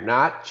buyer,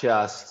 not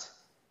just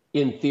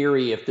in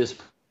theory, if this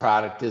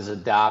product is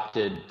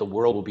adopted, the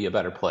world will be a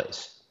better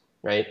place.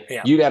 Right?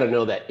 Yeah. You got to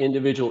know that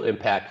individual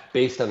impact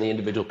based on the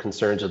individual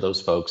concerns of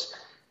those folks.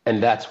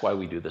 And that's why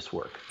we do this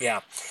work. Yeah.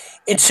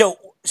 And so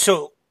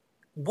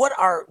what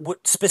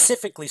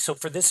specifically, so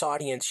for this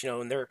audience,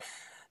 and they're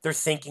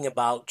thinking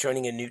about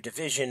joining a new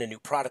division, a new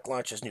product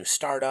launch, a new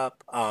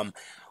startup.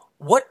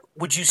 What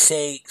would you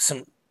say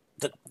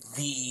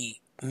the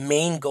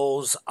main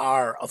goals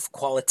are of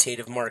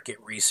qualitative market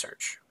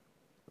research?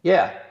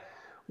 Yeah.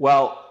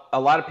 Well, a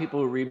lot of people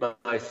who read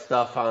my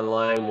stuff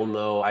online will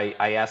know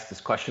I ask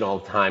this question all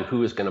the time: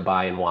 who is going to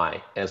buy and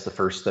why, as the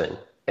first thing.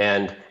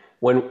 And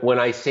when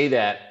I say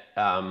that,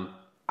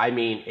 I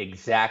mean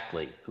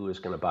exactly who is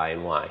going to buy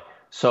and why.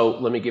 So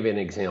let me give you an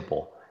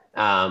example.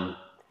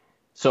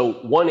 So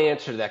one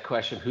answer to that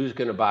question, who's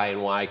going to buy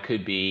and why,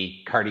 could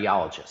be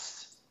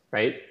cardiologists,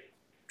 right?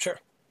 Sure.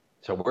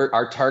 So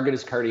our target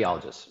is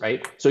cardiologists,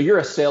 right? So you're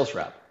a sales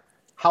rep.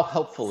 How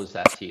helpful is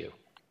that to you?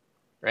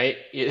 Right?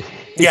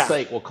 It's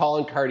like, well,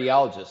 calling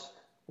cardiologists.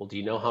 Well, do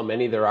you know how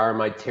many there are in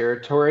my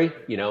territory?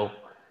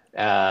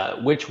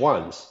 Which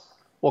ones?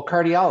 Well,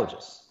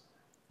 cardiologists.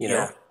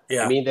 Yeah.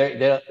 I mean,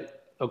 they're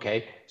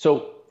okay.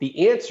 So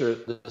the answer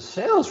the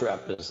sales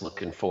rep is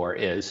looking for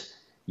is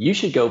you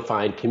should go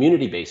find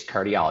community-based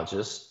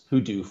cardiologists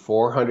who do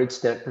 400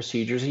 stent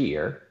procedures a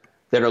year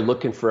that are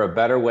looking for a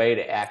better way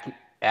to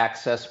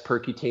access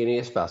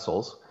percutaneous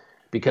vessels,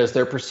 because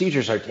their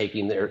procedures are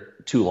taking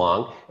too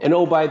long. And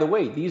oh, by the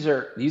way, these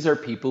are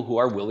people who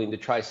are willing to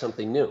try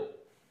something new.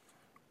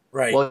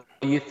 Right. Well,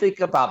 you think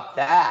about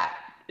that.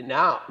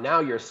 Now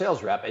you're a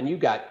sales rep and you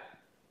got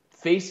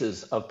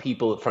faces of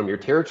people from your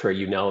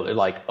territory. They're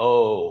like,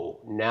 oh,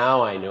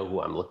 now I know who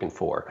I'm looking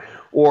for.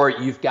 Or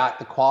you've got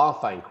the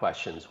qualifying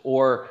questions.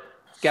 Or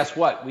guess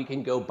what? We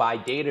can go buy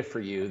data for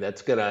you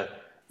that's going to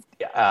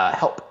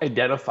help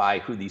identify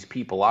who these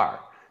people are.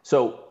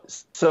 So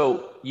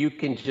you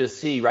can just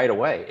see right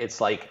away.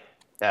 It's like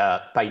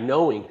by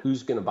knowing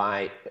who's going to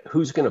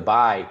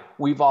buy,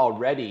 we've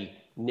already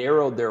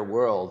narrowed their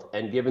world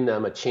and given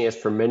them a chance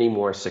for many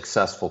more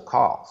successful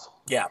calls.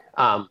 Yeah.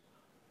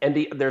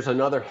 And there's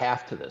another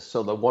half to this.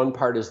 So the one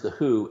part is the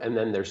who, and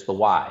then there's the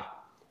why,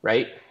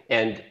 right?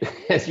 And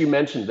as you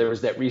mentioned, there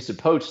was that recent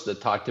post that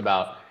talked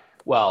about,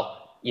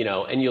 well,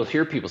 and you'll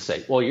hear people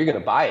say, well, you're going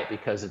to buy it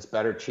because it's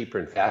better, cheaper,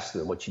 and faster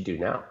than what you do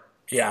now.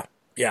 Yeah.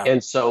 Yeah.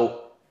 And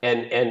so.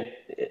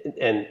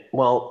 And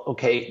well,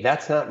 okay,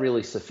 that's not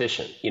really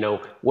sufficient.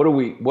 What are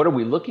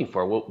we looking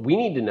for? Well, we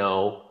need to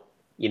know,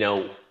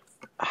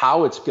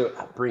 how it's going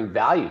to bring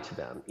value to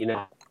them.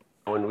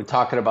 When we're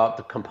talking about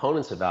the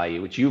components of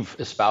value, which you've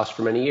espoused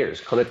for many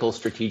years, clinical,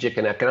 strategic,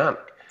 and economic.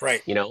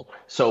 Right.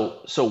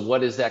 So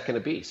what is that going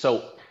to be?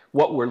 So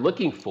what we're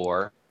looking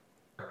for,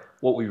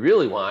 what we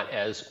really want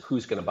as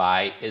who's going to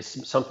buy is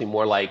something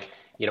more like,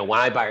 when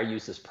I buy or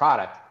use this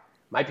product,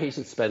 my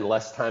patients spend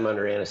less time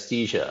under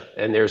anesthesia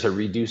and there's a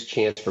reduced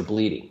chance for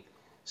bleeding.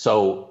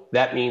 So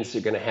that means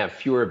they're going to have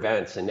fewer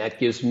events, and that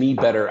gives me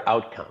better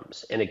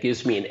outcomes, and it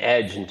gives me an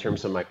edge in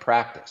terms of my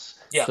practice,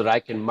 so that I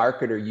can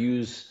market or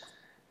use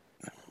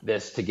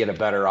this to get a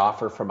better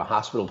offer from a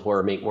hospital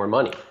or make more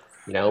money.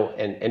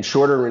 And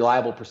shorter and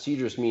reliable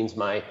procedures means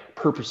my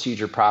per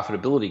procedure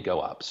profitability go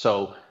up.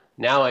 So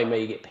now I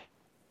may get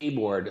paid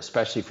more,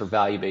 especially for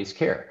value-based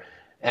care.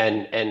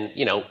 And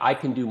I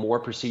can do more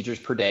procedures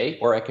per day,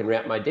 or I can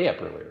ramp my day up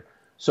earlier.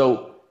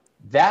 So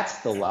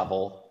that's the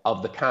level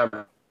of the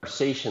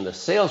conversation the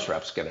sales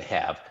rep's going to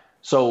have.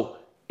 So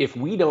if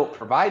we don't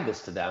provide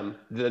this to them,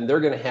 then they're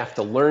going to have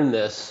to learn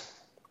this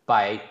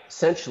by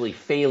essentially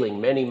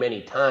failing many,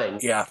 many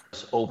times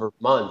over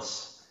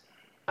months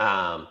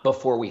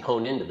before we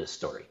hone into this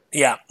story.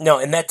 Yeah, no,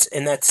 and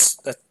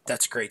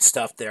that's great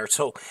stuff there.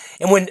 So,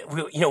 and when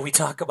we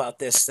talk about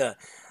this, the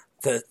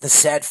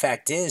sad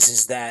fact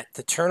is that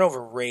the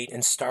turnover rate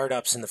in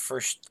startups in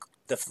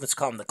the let's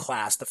call them the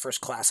class, the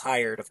first class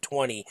hired of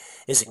 20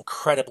 is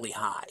incredibly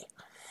high.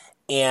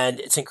 And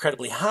it's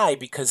incredibly high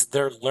because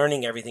they're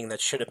learning everything that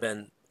should have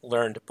been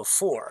learned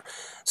before.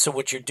 So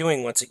what you're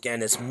doing once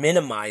again is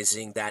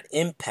minimizing that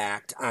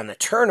impact on the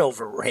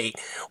turnover rate,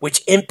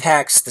 which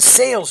impacts the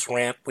sales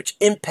ramp, which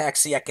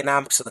impacts the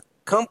economics of the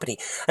company.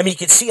 I mean, you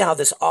can see how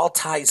this all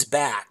ties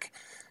back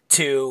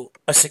to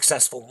a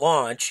successful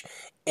launch,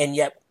 and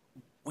yet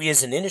we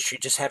as an industry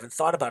just haven't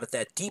thought about it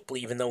that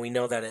deeply, even though we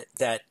know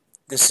that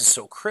this is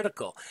so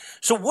critical.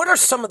 So what are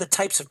some of the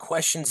types of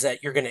questions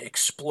that you're going to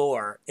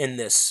explore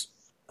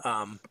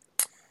um,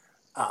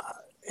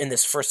 in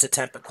this first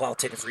attempt at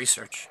qualitative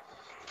research?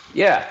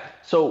 Yeah.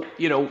 So,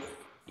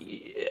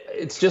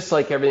 it's just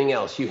like everything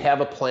else. You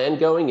have a plan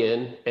going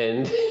in,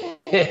 and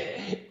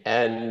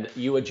and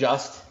you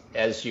adjust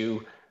as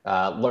you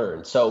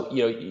learn. So,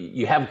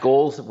 you have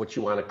goals of what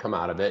you want to come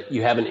out of it.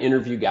 You have an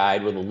interview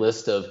guide with a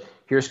list of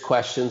here's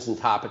questions and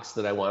topics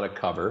that I want to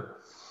cover.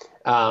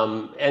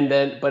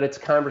 But it's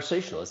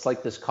conversational. It's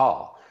like this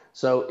call.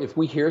 So if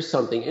we hear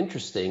something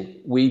interesting,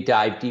 we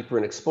dive deeper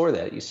and explore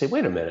that. You say,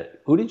 wait a minute,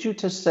 who did you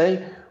just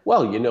say?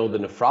 Well, the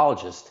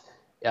nephrologist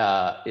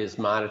is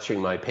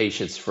monitoring my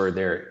patients for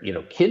their,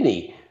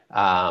 kidney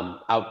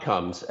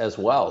outcomes as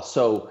well.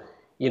 So,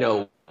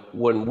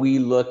 when we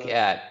look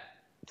at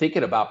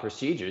thinking about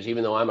procedures,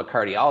 even though I'm a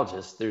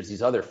cardiologist, there's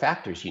these other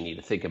factors you need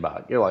to think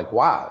about. You're like,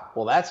 wow,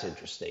 well, that's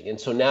interesting. And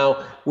so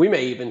now we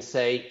may even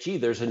say, gee,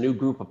 there's a new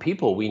group of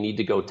people we need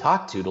to go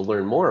talk to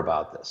learn more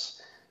about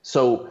this.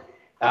 So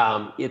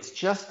it's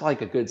just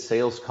like a good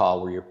sales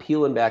call where you're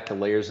peeling back the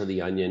layers of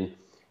the onion,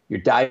 you're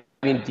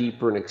diving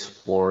deeper and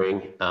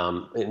exploring,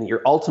 and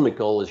your ultimate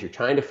goal is you're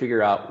trying to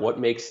figure out what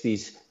makes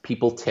these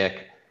people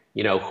tick,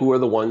 who are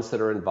the ones that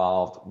are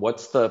involved,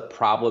 what's the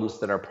problems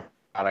that our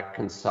product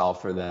can solve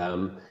for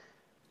them,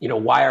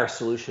 why our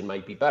solution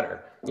might be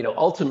better.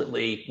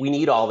 Ultimately, we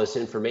need all this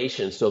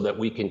information so that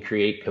we can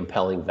create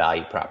compelling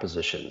value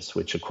propositions,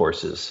 which of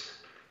course is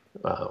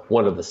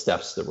one of the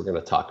steps that we're going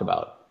to talk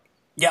about.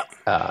 Yep.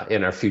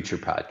 In our future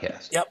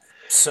podcast. Yep.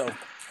 So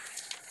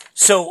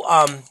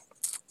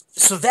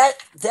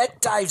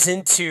that dives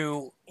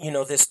into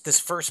this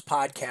first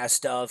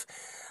podcast of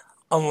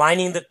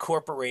aligning the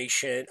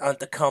corporation,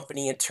 the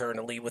company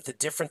internally with the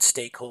different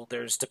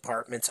stakeholders,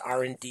 departments,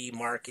 R&D,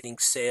 marketing,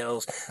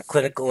 sales,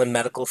 clinical and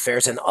medical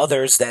affairs, and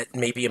others that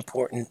may be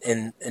important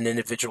in an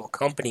individual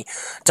company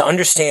to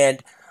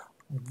understand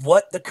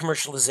what the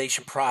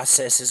commercialization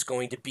process is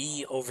going to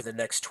be over the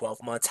next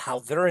 12 months, how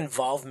their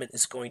involvement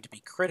is going to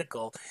be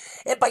critical.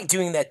 And by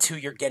doing that, too,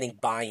 you're getting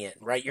buy-in,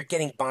 right? You're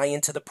getting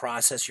buy-in to the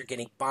process. You're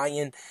getting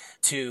buy-in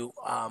to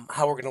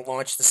how we're going to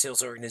launch the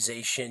sales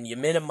organization. You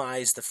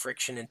minimize the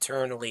friction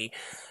internally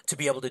to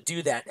be able to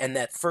do that. And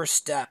that first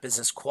step is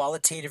this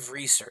qualitative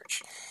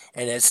research.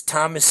 And as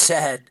Thomas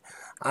said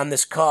on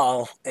this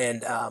call,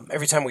 and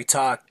every time we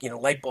talk,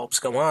 light bulbs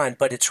go on,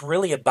 but it's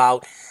really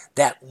about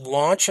that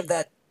launch of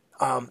that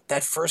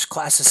first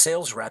class of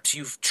sales reps.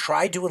 You've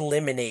tried to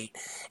eliminate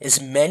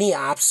as many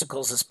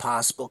obstacles as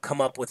possible,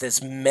 come up with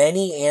as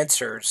many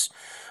answers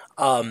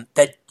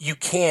that you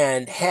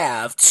can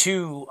have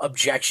to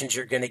objections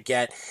you're going to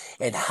get,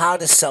 and how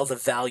to sell the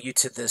value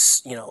to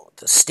this,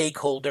 the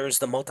stakeholders,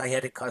 the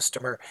multi-headed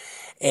customer.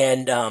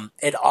 And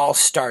it all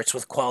starts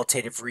with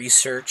qualitative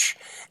research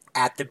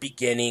at the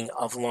beginning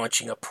of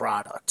launching a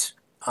product.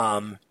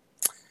 Tom,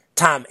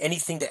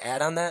 anything to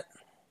add on that?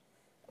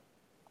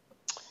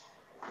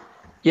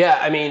 Yeah,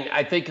 I mean,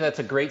 I think that's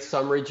a great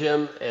summary,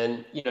 Jim.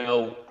 And,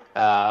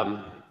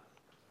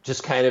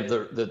 just kind of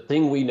the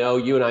thing we know,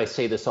 you and I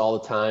say this all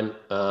the time,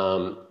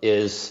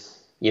 is,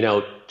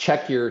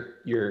 check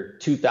your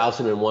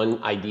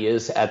 2001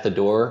 ideas at the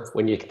door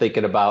when you're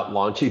thinking about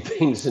launching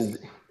things in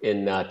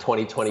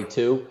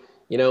 2022,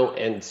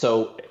 and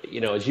so,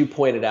 as you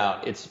pointed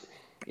out,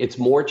 it's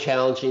more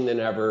challenging than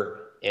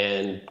ever,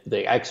 and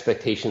the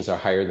expectations are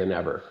higher than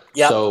ever.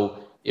 Yep.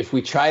 So if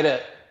we try to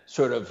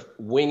sort of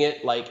wing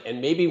it,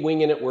 and maybe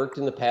winging it worked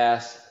in the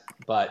past,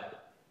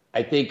 but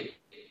I think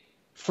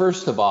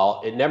first of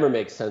all, it never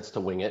makes sense to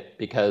wing it,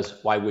 because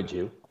why would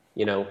you?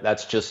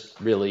 That's just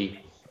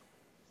really,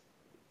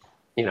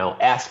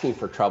 asking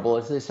for trouble,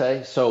 as they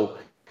say. So,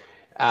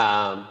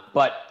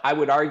 but I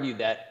would argue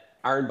that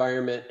our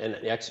environment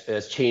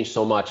has changed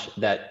so much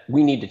that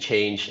we need to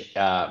change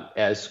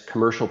as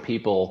commercial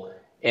people,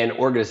 and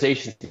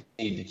organizations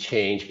need to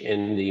change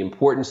in the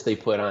importance they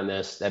put on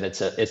this, that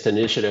it's an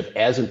initiative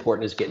as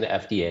important as getting the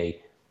FDA,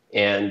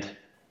 and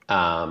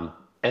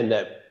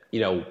that,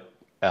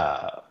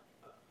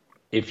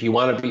 if you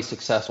want to be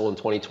successful in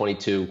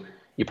 2022,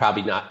 you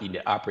probably not need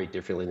to operate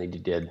differently than you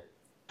did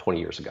 20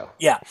 years ago.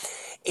 Yeah.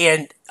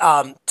 And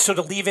so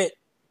to leave it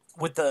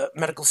with the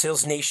Medical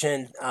Sales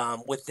Nation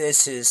with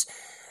this is,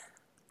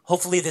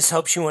 hopefully this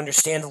helps you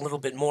understand a little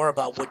bit more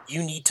about what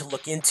you need to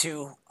look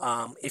into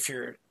if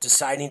you're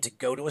deciding to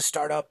go to a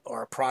startup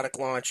or a product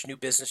launch, new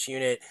business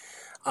unit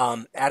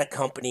at a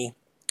company.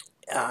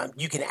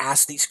 you can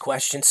ask these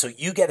questions so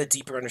you get a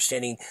deeper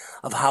understanding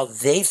of how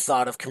they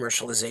thought of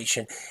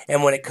commercialization.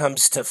 And when it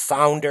comes to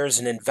founders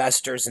and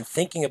investors and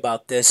thinking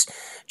about this,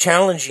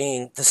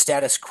 challenging the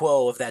status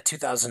quo of that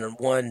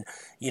 2001,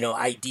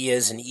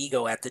 ideas and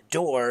ego at the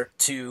door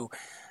to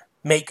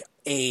make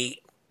a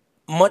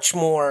much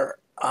more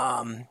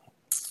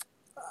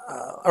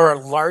or a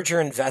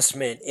larger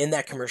investment in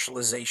that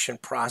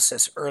commercialization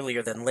process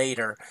earlier than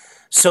later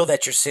so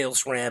that your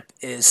sales ramp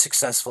is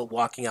successful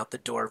walking out the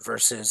door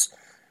versus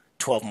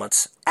 12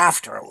 months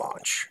after a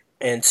launch.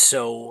 And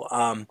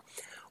so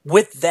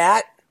with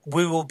that,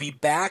 we will be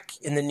back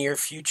in the near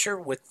future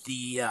with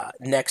the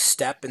next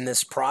step in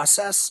this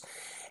process.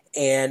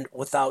 And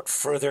without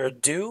further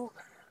ado,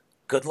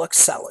 good luck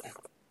selling.